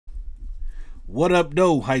What up,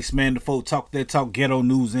 though? Heist Man, the folk talk that talk, ghetto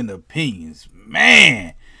news and opinions.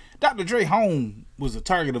 Man, Dr. Dre Home was the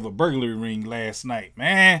target of a burglary ring last night,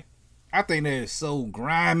 man. I think that is so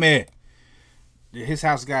grimy. His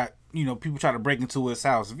house got, people try to break into his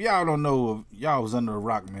house. If y'all don't know, y'all was under a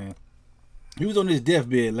rock, man. He was on his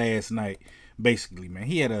deathbed last night, basically, man.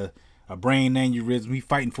 He had a brain aneurysm. He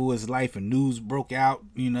fighting for his life, and news broke out,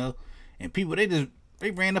 and people, they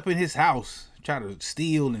ran up in his house, try to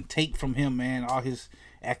steal and take from him, man, all his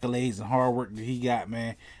accolades and hard work that he got,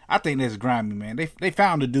 man. I think that's grimy, man. They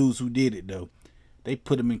found the dudes who did it, though. They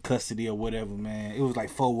put him in custody or whatever, man. It was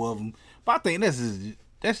like 4 of them. But I think that's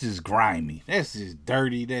just grimy. That's just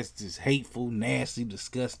dirty. That's just hateful, nasty,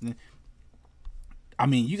 disgusting. I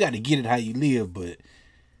mean, you got to get it how you live, but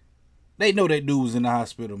they know that dude was in the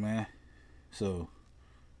hospital, man. So,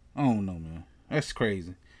 I don't know, man. That's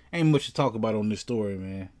crazy. Ain't much to talk about on this story,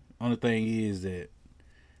 man. Only thing is that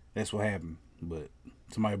that's what happened. But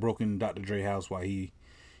somebody broke in Dr. Dre's house while he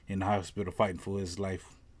in the hospital fighting for his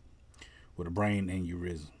life with a brain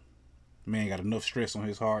aneurysm. Man got enough stress on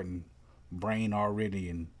his heart and brain already,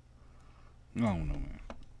 and I don't know, man.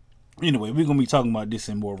 Anyway, we're going to be talking about this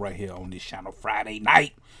and more right here on this channel Friday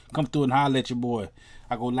night. Come through and holler at your boy.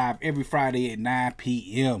 I go live every Friday at 9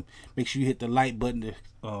 p.m. Make sure you hit the like button,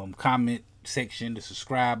 the comment section, the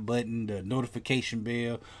subscribe button, the notification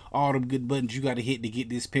bell, all them good buttons you got to hit to get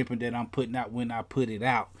this pimping that I'm putting out when I put it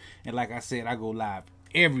out. And like I said, I go live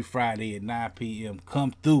every Friday at 9 p.m.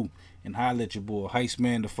 Come through and holler at your boy. Heist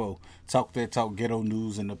Man the Foe. Talk that talk, ghetto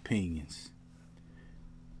news and opinions.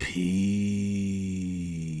 Peace.